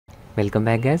Welcome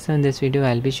back guys. So in this video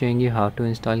I'll be showing you how to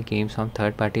install games from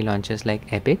third-party launchers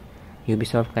like Epic,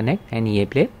 Ubisoft Connect and EA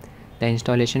Play. The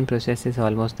installation process is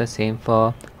almost the same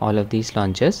for all of these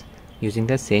launchers. Using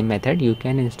the same method you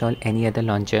can install any other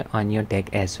launcher on your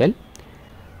deck as well.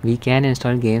 We can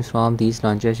install games from these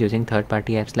launchers using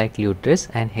third-party apps like Lutris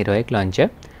and Heroic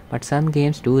Launcher, but some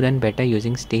games do run better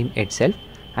using Steam itself.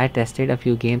 I tested a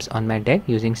few games on my deck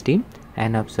using Steam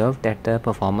and observed that the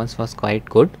performance was quite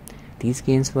good. These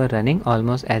games were running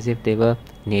almost as if they were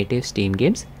native Steam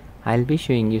games. I'll be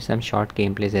showing you some short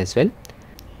gameplays as well.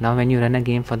 Now when you run a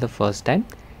game for the first time,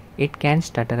 it can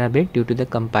stutter a bit due to the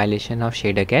compilation of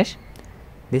shader cache.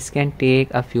 This can take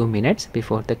a few minutes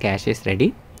before the cache is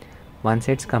ready. Once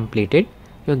it's completed,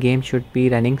 your game should be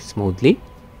running smoothly.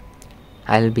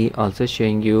 I'll be also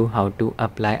showing you how to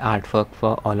apply artwork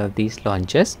for all of these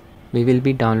launchers. We will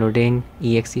be downloading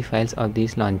exe files of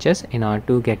these launchers in order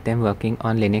to get them working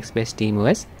on Linux based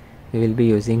SteamOS. We will be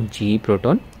using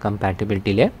Proton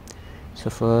compatibility layer. So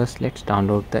first let's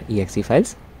download the exe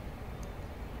files.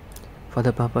 For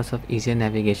the purpose of easier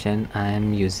navigation, I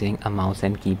am using a mouse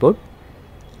and keyboard.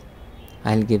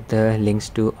 I'll give the links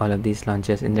to all of these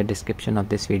launchers in the description of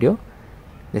this video.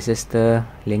 This is the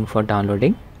link for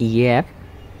downloading EA app.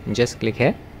 Just click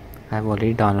here. I've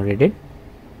already downloaded it.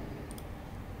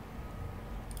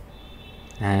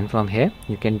 And from here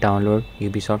you can download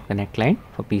Ubisoft Connect client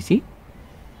for PC.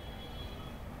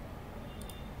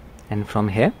 And from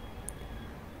here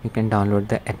you can download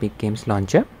the Epic Games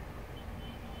launcher.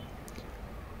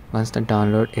 Once the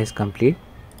download is complete,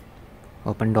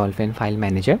 open Dolphin File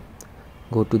Manager.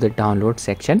 Go to the download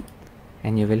section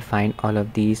and you will find all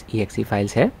of these exe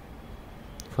files here.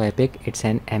 For Epic it's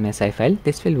an MSI file.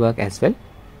 This will work as well,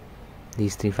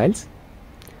 these three files.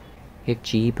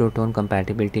 If Proton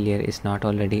compatibility layer is not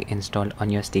already installed on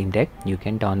your Steam Deck, you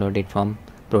can download it from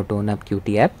Proton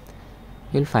Qt app.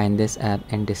 You'll find this app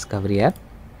in Discovery app.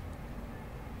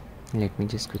 Let me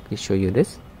just quickly show you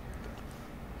this.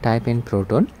 Type in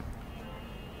Proton.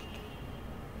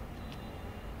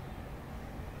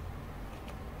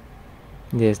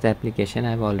 There's the application.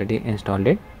 I've already installed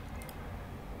it.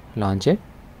 Launch it.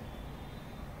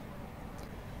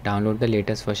 Download the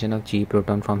latest version of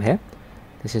Proton from here.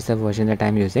 This is the version that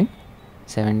I'm using,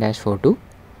 7-42.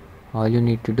 All you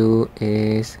need to do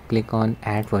is click on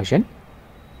add version,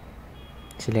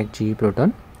 select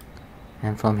Proton,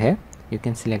 and from here you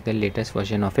can select the latest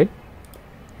version of it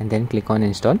and then click on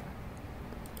install.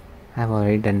 I've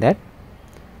already done that.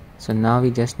 So now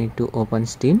we just need to open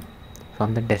Steam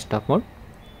from the desktop mode.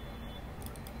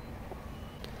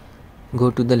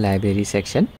 Go to the library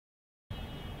section.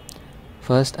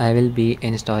 First I will be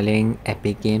installing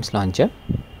Epic Games launcher.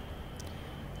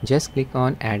 Just click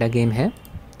on add a game here,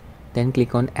 then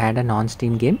click on add a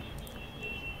non-Steam game.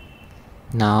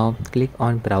 Now click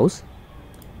on browse.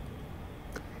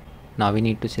 Now we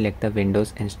need to select the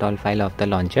Windows install file of the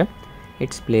launcher.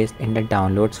 It's placed in the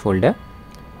downloads folder.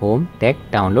 Home, Deck,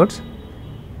 Downloads.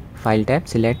 File tab,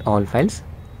 select all files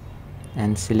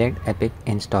and select Epic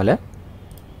installer.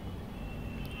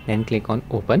 Then click on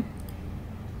open.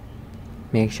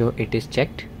 Make sure it is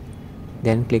checked.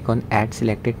 Then click on add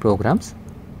selected programs.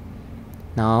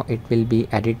 Now it will be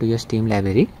added to your Steam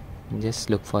library. Just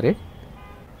look for it.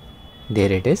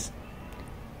 There it is.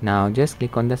 Now just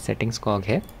click on the settings cog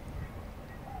here.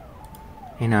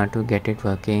 In order to get it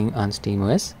working on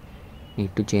SteamOS,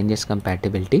 need to change its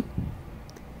compatibility.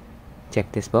 Check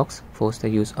this box. Force the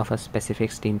use of a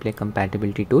specific Steam Play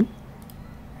compatibility tool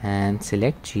and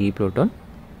select Proton,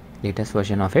 latest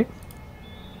version of it.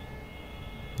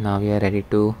 Now we are ready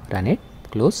to run it.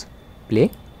 Close,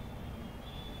 play.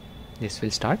 This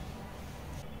will start.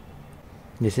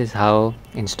 This is how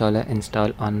installer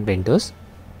install on Windows.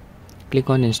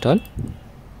 Click on install.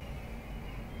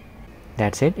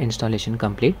 That's it, installation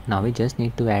complete. Now we just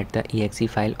need to add the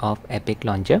exe file of Epic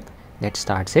launcher that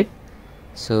starts it.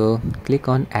 So click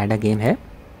on add a game here.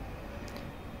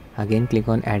 Again click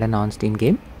on add a non-Steam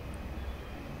game.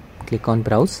 Click on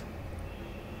browse.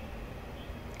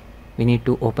 We need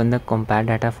to open the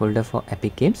Compatdata folder for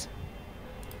Epic Games.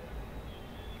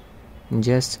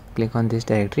 Just click on this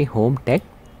directory, home, tech.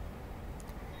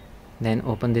 Then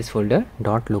open this folder,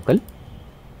 .local.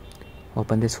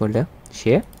 Open this folder,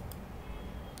 share.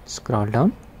 Scroll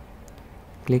down.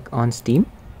 Click on Steam.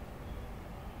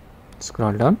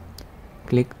 Scroll down.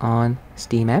 Click on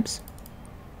Steam apps.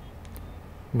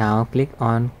 Now click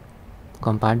on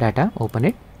Compatdata, open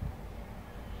it.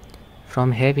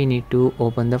 From here we need to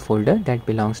open the folder that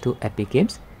belongs to Epic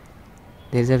Games.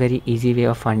 There is a very easy way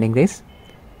of finding this.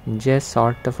 Just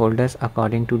sort the folders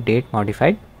according to date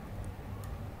modified.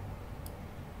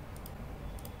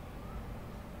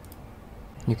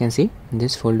 You can see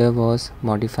this folder was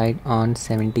modified on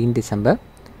 17 December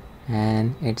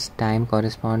and its time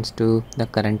corresponds to the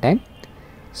current time.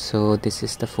 So this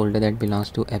is the folder that belongs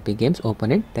to Epic Games.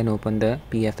 Open it, then open the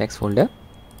PFX folder,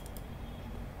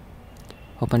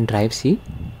 open drive C,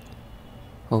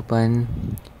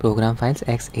 open program files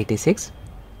x86,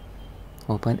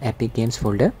 open Epic Games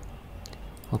folder,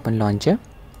 open launcher,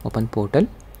 open portal,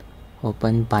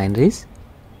 open binaries,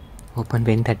 open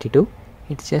Win32.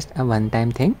 It's just a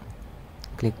one-time thing.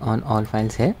 Click on all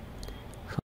files here,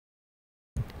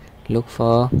 look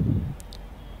for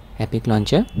Epic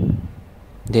launcher.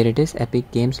 There it is,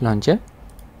 Epic Games launcher.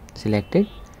 Select it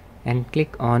and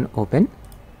click on open.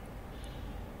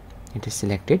 It is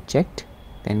selected, checked.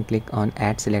 Then click on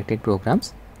add selected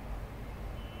programs.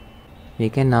 We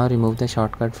can now remove the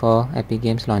shortcut for Epic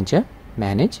Games launcher.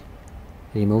 Manage,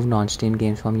 remove non-Steam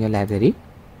games from your library.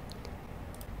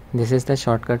 This is the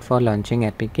shortcut for launching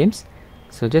Epic Games.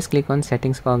 So just click on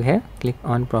settings cog here, click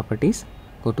on properties,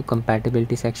 go to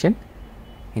compatibility section,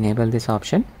 enable this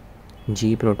option,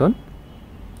 Proton.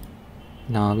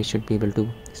 Now we should be able to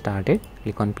start it.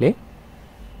 Click on play.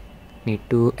 Need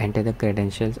to enter the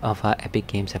credentials of our Epic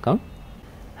Games account.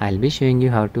 I'll be showing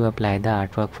you how to apply the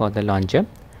artwork for the launcher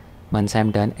once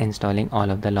I'm done installing all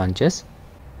of the launchers.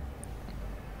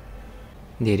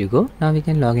 There you go. Now we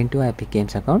can log into Epic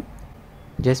Games account.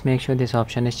 Just make sure this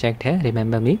option is checked here,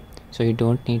 remember me, so you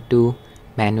don't need to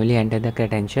manually enter the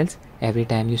credentials every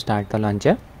time you start the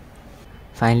launcher.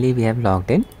 Finally we have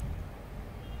logged in.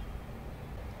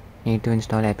 Need to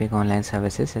install Epic Online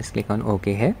Services. Just click on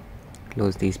OK here,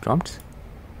 close these prompts.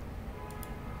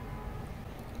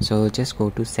 So just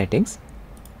go to settings.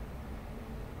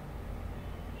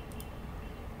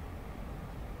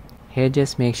 Here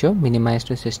just make sure minimize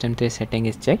to system tray setting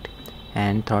is checked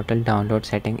and throttle download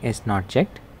setting is not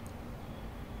checked.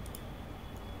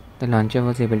 The launcher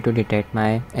was able to detect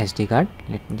my SD card.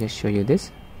 Let me just show you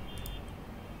this.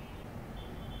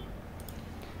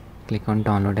 Click on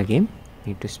download a game.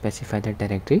 Need to specify the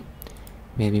directory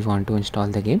where we want to install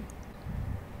the game.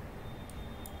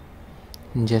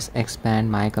 Just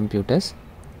expand my computers,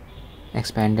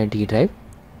 expand the D drive.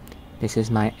 This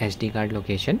is my SD card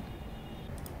location.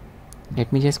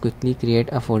 Let me just quickly create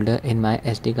a folder in my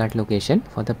SD card location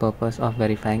for the purpose of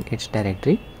verifying its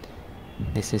directory.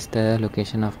 This is the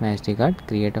location of my SD card.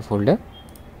 Create a folder.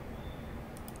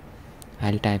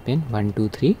 I'll type in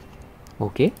 123.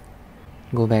 OK.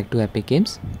 Go back to Epic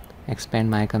Games,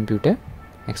 expand my computer,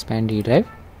 expand D drive,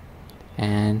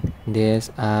 and there's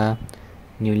a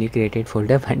newly created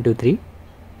folder 123.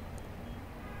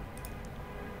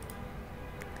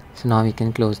 So now we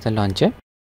can close the launcher.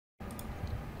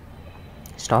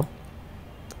 Stop.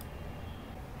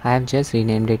 I have just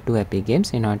renamed it to Epic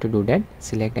Games. In order to do that,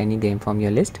 select any game from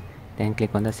your list, then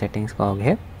click on the settings cog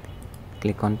here,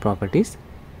 click on properties,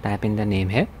 type in the name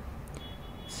here.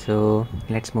 So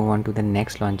let's move on to the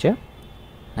next launcher.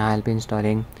 Now I'll be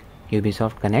installing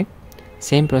Ubisoft Connect.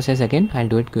 Same process again, I'll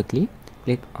do it quickly.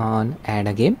 Click on add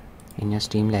a game in your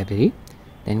Steam library,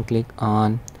 then click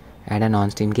on add a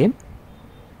non-Steam game,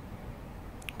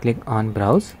 click on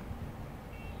browse,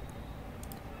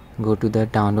 go to the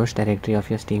downloads directory of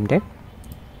your Steam Deck.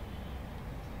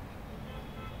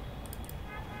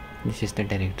 This is the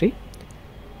directory.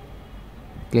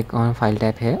 Click on file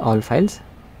type here, all files.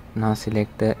 Now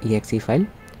select the exe file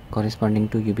corresponding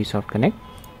to Ubisoft Connect.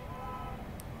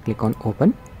 Click on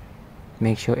open,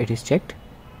 make sure it is checked.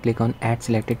 Click on add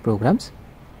selected programs.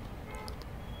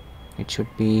 It should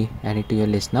be added to your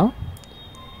list now.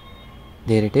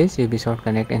 There it is, Ubisoft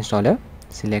Connect installer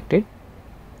selected.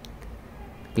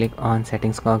 Click on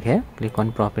settings cog here, click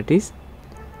on properties,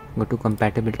 go to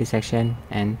compatibility section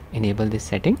and enable this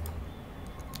setting.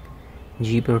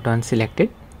 Proton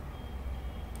selected,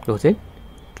 close it,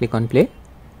 click on play.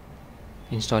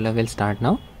 Installer will start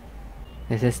now.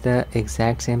 This is the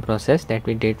exact same process that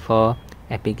we did for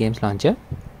Epic Games launcher.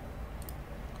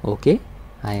 OK,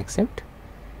 I accept.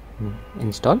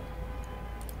 Install.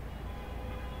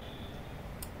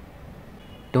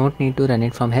 Don't need to run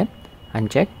it from here.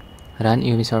 Uncheck. Run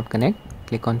Ubisoft Connect.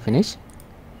 Click on finish.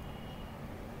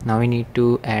 Now we need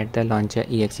to add the launcher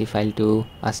exe file to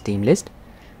our Steam list.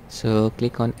 So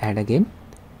click on add a game.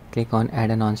 Click on add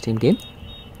a non-Steam game.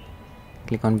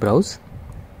 Click on browse.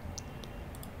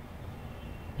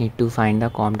 Need to find the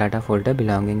Compatdata folder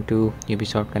belonging to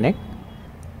Ubisoft Connect.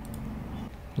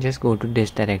 Just go to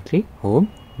this directory, home,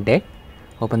 deck,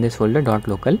 open this folder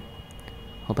 .local,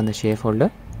 open the share folder,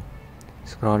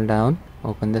 scroll down,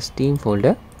 open the Steam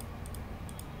folder,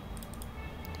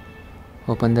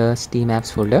 open the Steam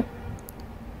apps folder,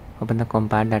 open the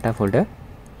Compatdata folder,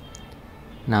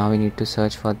 Now we need to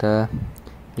search for the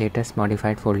latest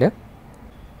modified folder.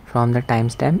 From the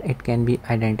timestamp it can be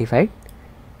identified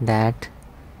that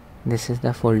this is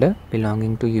the folder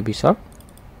belonging to Ubisoft.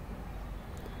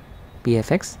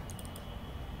 PFX,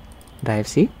 drive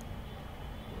C,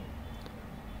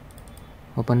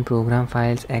 open program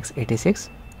files x86,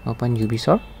 open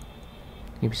Ubisoft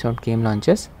game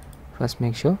launchers. First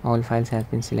make sure all files have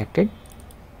been selected.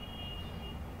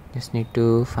 Just need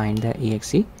to find the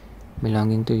exe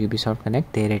belonging to Ubisoft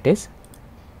Connect. There it is,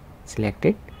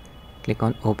 selected. Click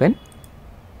on open,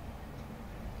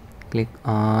 click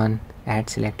on add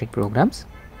selected programs.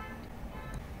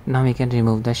 Now we can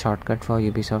remove the shortcut for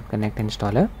Ubisoft Connect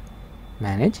installer.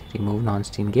 Manage, remove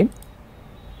non-Steam game.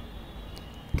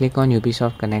 Click on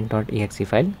Ubisoft Connect.exe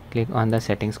file. Click on the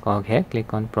settings cog here.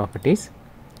 Click on properties.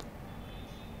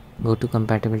 Go to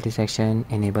compatibility section.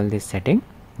 Enable this setting.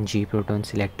 Proton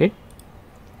selected.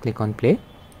 Click on play.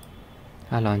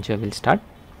 Our launcher will start.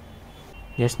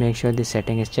 Just make sure this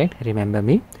setting is checked. Remember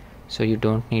me. So you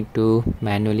don't need to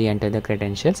manually enter the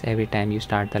credentials every time you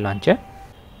start the launcher.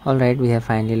 Alright, we have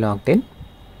finally logged in.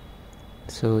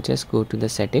 So just go to the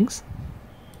settings.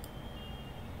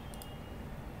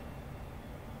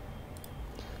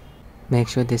 Make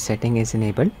sure this setting is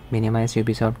enabled. Minimize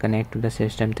Ubisoft Connect to the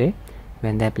system tray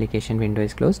when the application window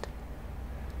is closed.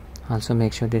 Also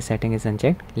make sure this setting is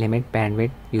unchecked. Limit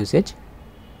bandwidth usage.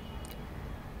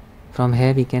 From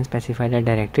here we can specify the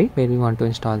directory where we want to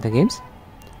install the games.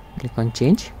 Click on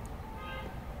change.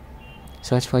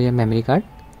 Search for your memory card.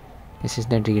 This is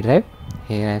the D drive.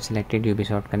 Here I have selected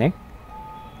Ubisoft Connect.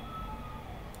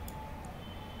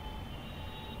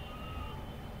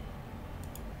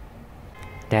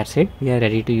 That's it, we are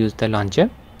ready to use the launcher.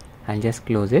 I'll just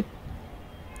close it.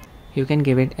 You can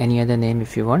give it any other name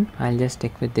if you want. I'll just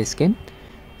stick with this game.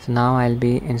 So now I'll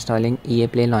be installing EA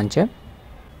Play launcher.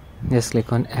 Just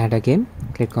click on add a game.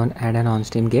 Click on add an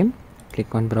on-Steam game.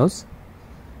 Click on browse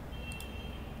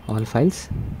all files.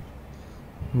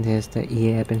 There's the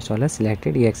EA app installer.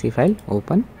 Selected exe file.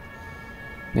 Open.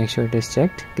 Make sure it is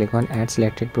checked. Click on add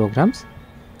selected programs.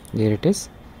 There it is,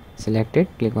 selected.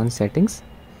 Click on settings.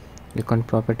 Click on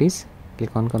properties.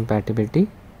 Click on compatibility.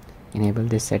 Enable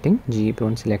this setting.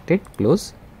 Proton selected.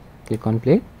 Close. Click on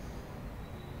play.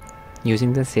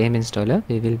 Using the same installer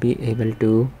we will be able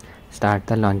to start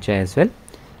the launcher as well.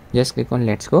 Just click on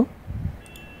let's go.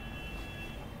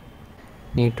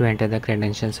 Need to enter the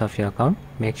credentials of your account.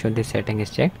 Make sure this setting is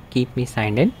checked. Keep me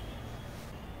signed in.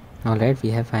 Alright, we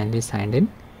have finally signed in.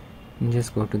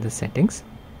 Just go to the settings.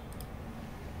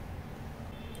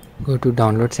 Go to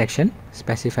download section.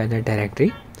 Specify the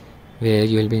directory where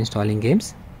you will be installing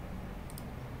games.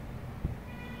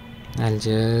 I'll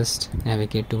just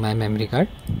navigate to my memory card.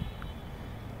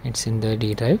 It's in the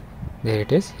D drive. There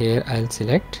it is. Here I'll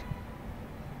select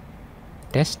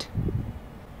test.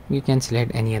 You can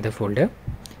select any other folder.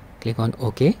 Click on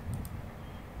OK.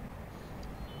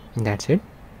 And that's it.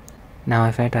 Now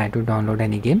if I try to download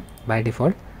any game, by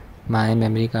default my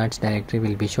memory card's directory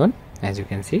will be shown. As you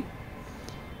can see,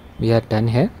 we are done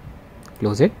here.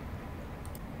 Close it.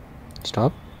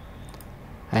 Stop.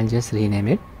 I'll just rename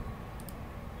it.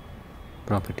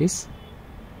 Properties.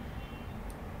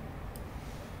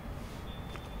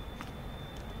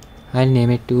 I'll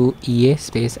name it to EA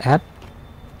space app.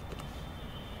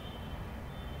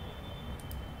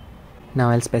 Now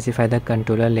I'll specify the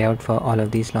controller layout for all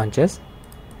of these launchers.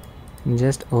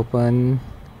 Just open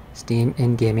Steam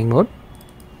in gaming mode.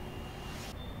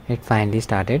 It finally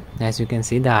started. As you can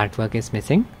see, the artwork is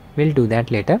missing. We'll do that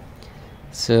later.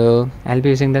 So I'll be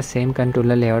using the same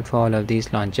controller layout for all of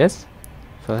these launchers.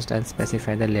 First I'll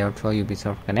specify the layout for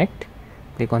Ubisoft Connect.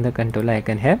 Click on the controller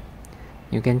icon here.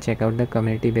 You can check out the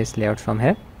community based layout from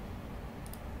here.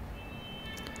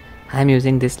 I'm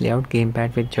using this layout,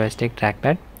 gamepad with joystick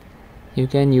trackpad. You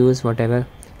can use whatever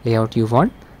layout you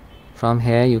want. From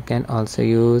here you can also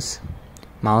use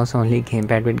mouse only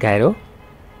gamepad with GYRO.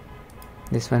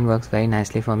 This one works very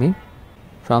nicely for me.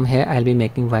 From here I'll be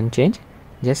making one change.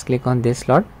 Just click on this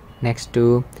slot next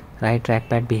to right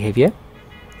trackpad behavior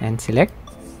and select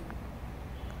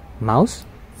mouse.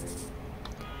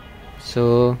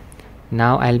 So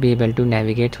now I'll be able to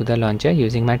navigate through the launcher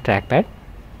using my trackpad.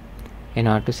 In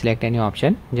order to select any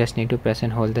option, just need to press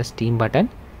and hold the Steam button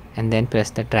and then press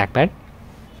the trackpad.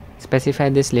 Specify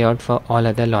this layout for all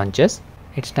other launchers.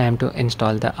 It's time to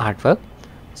install the artwork.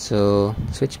 So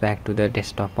switch back to the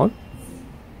desktop mode.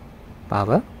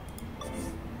 Power.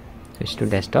 Switch to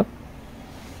desktop.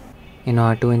 In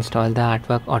order to install the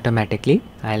artwork automatically,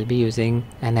 I'll be using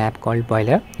an app called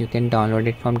BoilR. You can download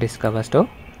it from Discover Store.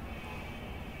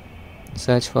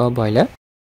 Search for BoilR.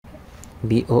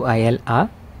 BoilR.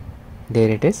 There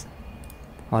it is,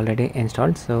 already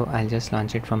installed. So I'll just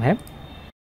launch it from here.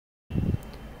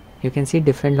 You can see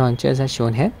different launchers are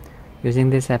shown here. Using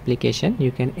this application,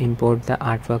 you can import the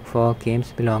artwork for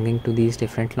games belonging to these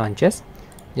different launchers.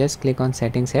 Just click on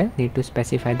settings here. Need to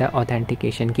specify the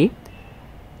authentication key.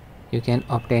 You can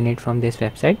obtain it from this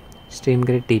website,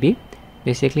 SteamGridDB.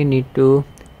 Basically need to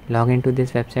log into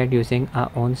this website using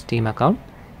our own Steam account.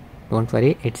 Don't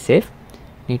worry, it's safe.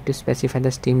 Need to specify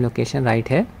the Steam location right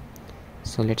here.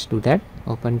 So let's do that.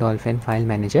 Open Dolphin File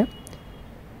Manager.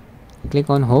 Click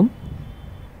on Home.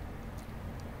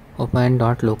 Open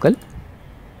 .local.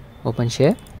 Open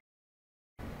Share.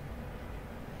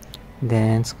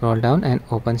 Then scroll down and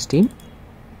open Steam.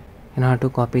 In order to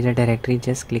copy the directory,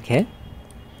 just click here.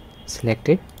 Select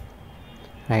it.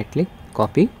 Right click.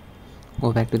 Copy.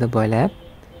 Go back to the BoilR app.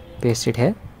 Paste it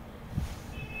here.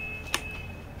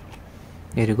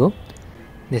 Here you go.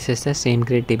 This is the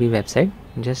SteamGridDB website.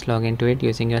 Just log into it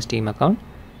using your Steam account.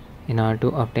 In order to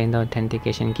obtain the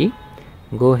authentication key,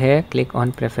 go here, click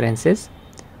on Preferences.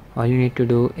 All you need to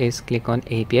do is click on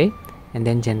API and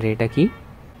then generate a key.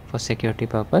 For security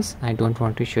purpose, I don't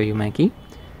want to show you my key.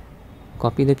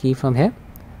 Copy the key from here.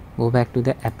 Go back to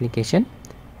the application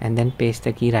and then paste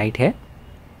the key right here.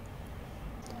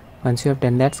 Once you have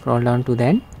done that, scroll down to the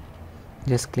end.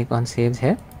 Just click on Saves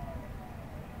here.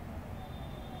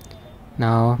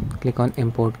 Now click on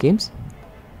Import Games.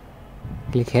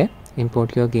 Click here,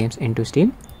 import your games into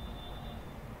Steam.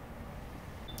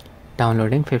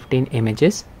 Downloading 15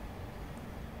 images.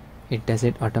 It does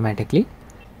it automatically.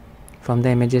 From the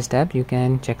Images tab, you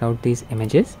can check out these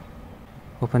images.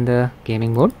 Open the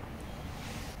gaming mode.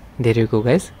 There you go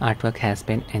guys, artwork has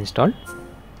been installed.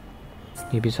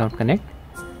 Ubisoft Connect,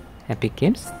 Epic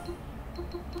Games.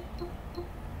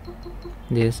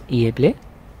 There's EA Play.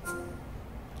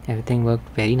 Everything worked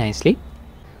very nicely.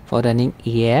 For running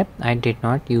EA app, I did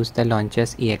not use the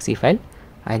launcher's exe file.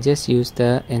 I just used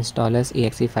the installer's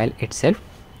exe file itself.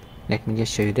 Let me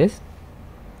just show you this.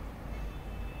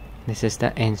 This is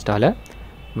the installer,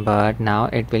 but now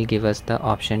it will give us the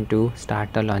option to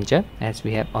start the launcher, as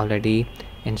we have already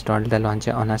installed the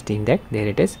launcher on our Steam Deck. There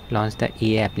it is, launch the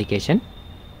EA application.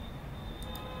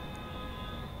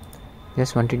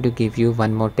 Just wanted to give you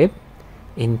one more tip.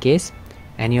 In case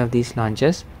any of these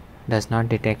launchers does not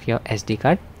detect your SD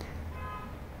card,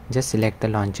 just select the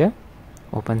launcher,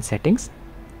 open Settings,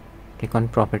 click on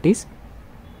Properties.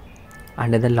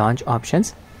 Under the launch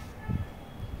options,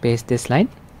 paste this line: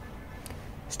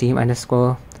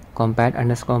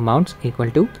 steam_compat_mounts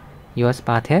equal to yours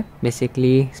path here.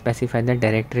 Basically specify the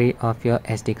directory of your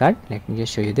SD card. Let me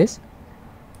just show you this.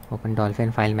 Open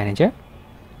Dolphin File Manager.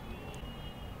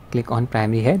 Click on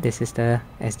primary here. This is the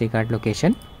SD card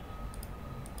location.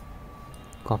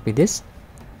 Copy this.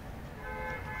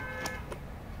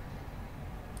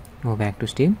 Go back to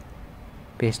Steam.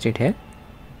 Paste it here.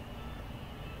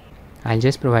 I'll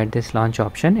just provide this launch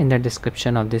option in the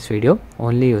description of this video.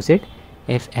 Only use it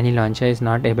if any launcher is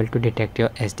not able to detect your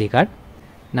SD card.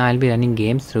 Now I'll be running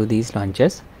games through these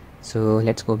launchers. So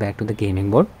let's go back to the gaming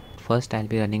mode. First I'll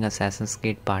be running Assassin's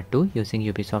Creed Part 2 using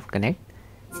Ubisoft Connect.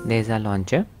 There's our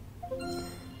launcher.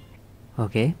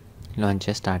 Okay,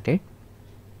 launcher started.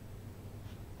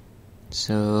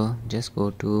 So just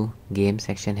go to game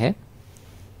section here.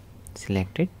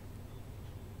 Select it.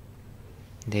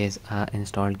 There's our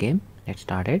installed game. Let's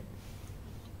start it.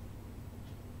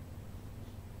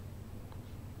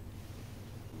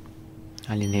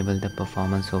 I'll enable the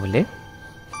performance overlay.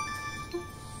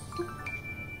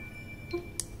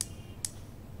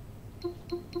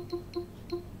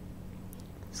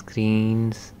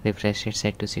 Screens refresh rate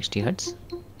set to 60 Hz.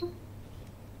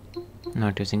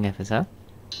 Not using FSR.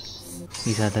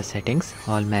 These are the settings,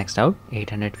 all maxed out,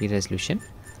 800p resolution.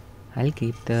 I'll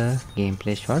keep the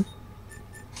gameplay short.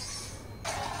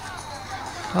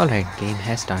 Alright, game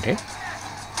has started.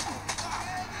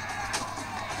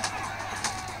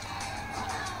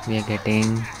 We are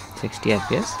getting 60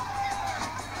 FPS.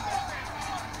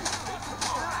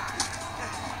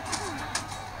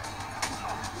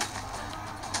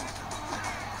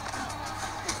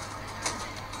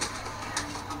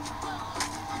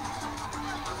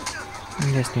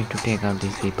 Just need to take out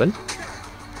these people.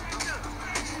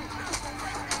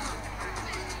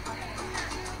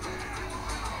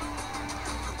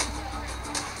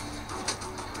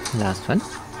 Last one.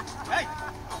 Hey!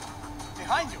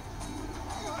 Behind you!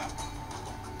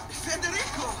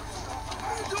 Federico! What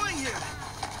are you doing here?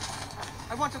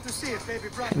 I wanted to see if baby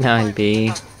brother. Now I'll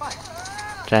be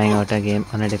trying out a game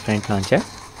on a different launcher.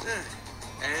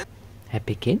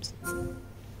 Epic Games.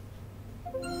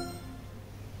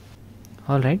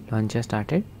 Alright, launcher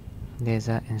started. There's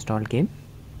a installed game.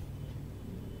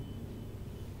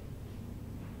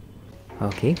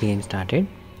 Okay, game started.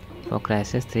 For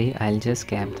Crysis 3, I'll just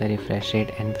cap the refresh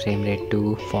rate and frame rate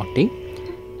to 40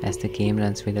 as the game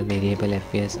runs with a variable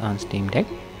FPS on SteamDeck.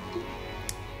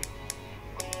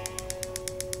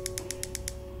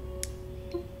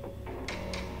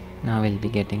 Now we'll be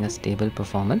getting a stable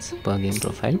performance per game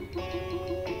profile.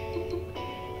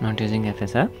 Not using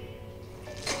FSR.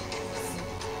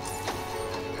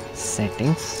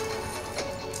 Settings,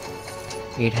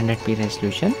 800p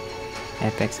resolution,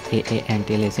 FXAA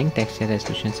anti-aliasing, texture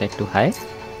resolution set to high,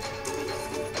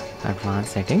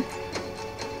 advanced setting,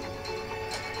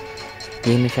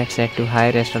 game effect set to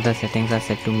high, rest of the settings are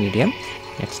set to medium.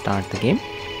 Let's start the game.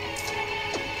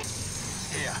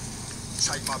 Here,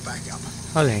 take my backup.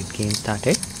 Alright, game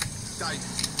started. Dave,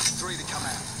 3 to come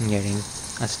out. I'm getting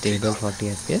a stable 40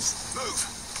 FPS. Move.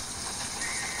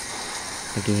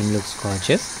 The game looks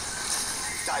gorgeous.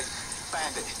 Dave,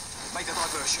 Bandit, make a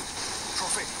diversion.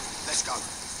 Prophet, let's go.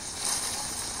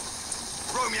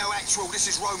 Romeo Actual, this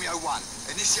is Romeo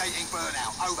 1. Initiating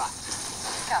burnout, over.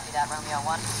 Copy that, Romeo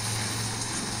 1.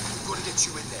 We've got to get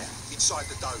you in there, inside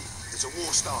the dome. There's a war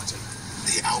starting.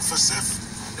 The Alpha Ceph?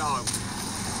 No.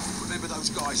 Remember those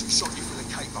guys who shot you from the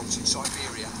Cape Bolts in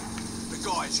Siberia? The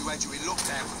guys who had you in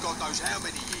lockdown for God knows how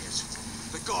many years?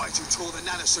 The guys who tore the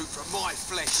nanosuit from my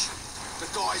flesh? The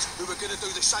guys who were going to do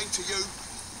the same to you?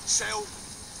 Sell?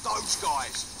 Those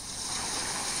guys.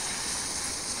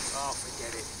 Oh,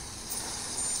 forget it.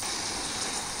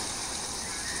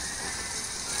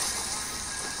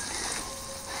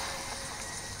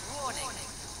 Warning.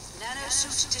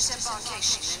 Nanosuit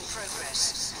disembarkation in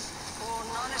progress. All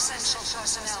non-essential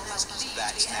personnel must leave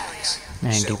That's the area.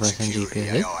 90% GPU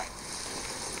hit. AI.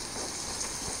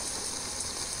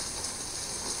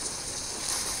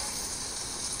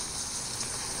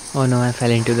 Oh no, I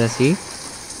fell into the sea.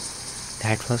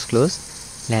 That was close.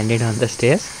 Landed on the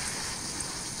stairs.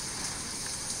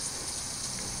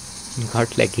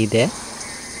 Got lucky there.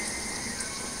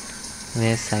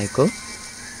 Where's Psycho?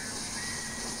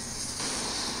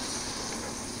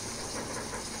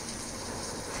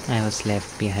 I was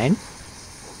left behind.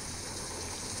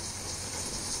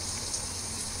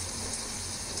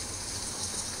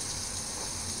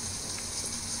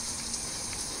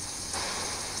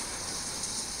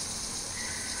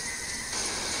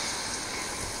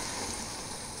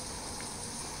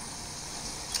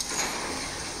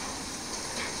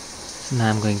 So now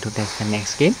I'm going to test the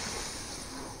next game.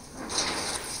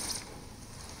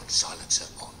 Silencer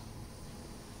on.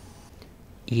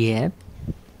 Yep.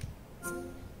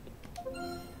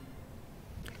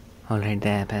 Alright, the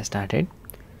app has started.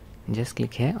 Just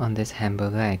click here on this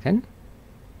hamburger icon.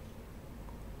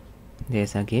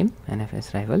 There's a game,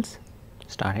 NFS Rivals.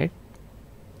 Start it.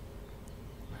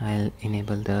 I'll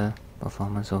enable the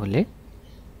performance overlay.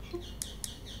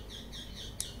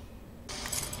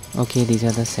 Okay, these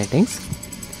are the settings.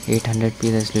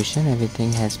 800p resolution,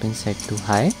 everything has been set to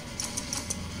high.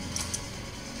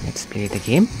 Let's play the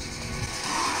game.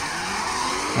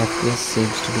 FPS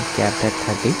seems to be capped at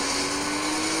 30.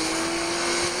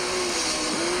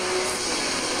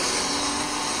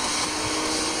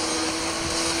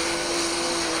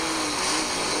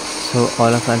 So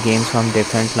all of our games from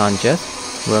different launchers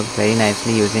work very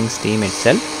nicely using Steam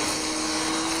itself.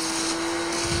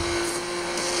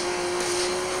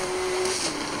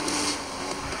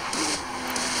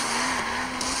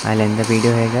 I'll end the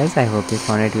video here guys. I hope you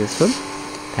found it useful.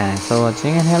 Thanks for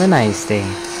watching and have a nice day.